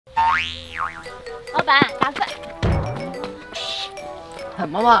老板打饭。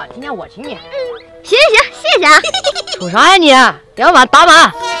毛毛，今天我请你。行，谢谢啊。瞅啥呀你？2碗打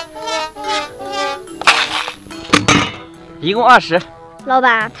满。一共20。老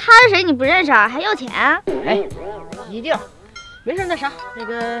板，他是谁？你不认识啊？还要钱？哎，一定。没事，那啥，那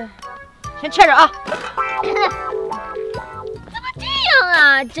个先切着啊。怎么这样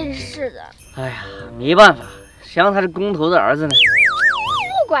啊？真是的。哎呀，没办法，谁让他是工头的儿子呢？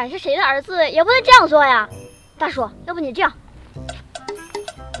不管是谁的儿子，也不能这样做呀。大叔，要不你这样。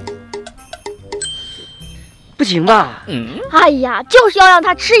不行吧？哎呀，就是要让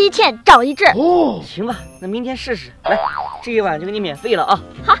他吃一堑长一智。哦，行吧，那明天试试。来，这一碗就给你免费了啊！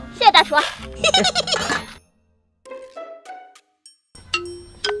好，谢谢大厨。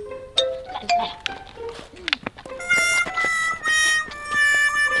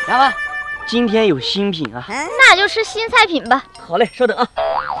来吧，今天有新品啊！那就吃新菜品吧。好嘞，稍等啊。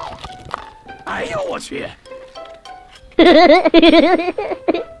哎呦我去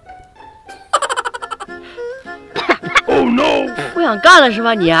！Oh no！ 不想干了是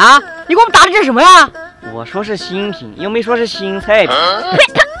吧你啊？你给我们打的这是什么呀？我说是新品，又没说是新菜品。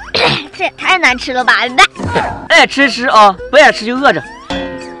这也太难吃了吧！爱吃啊，不爱吃就饿着。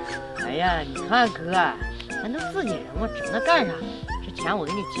哎呀，你看哥，咱都自己人嘛，整那干啥？这钱我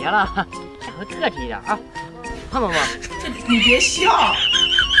给你结了，下回客气一点啊。看毛毛，你别笑。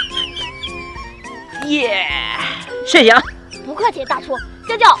耶，谢谢啊。不客气，大厨，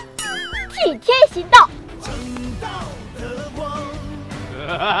这叫替天行道。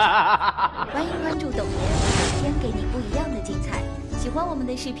欢迎关注懂爷，每天给你不一样的精彩。喜欢我们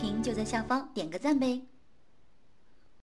的视频就在下方点个赞呗。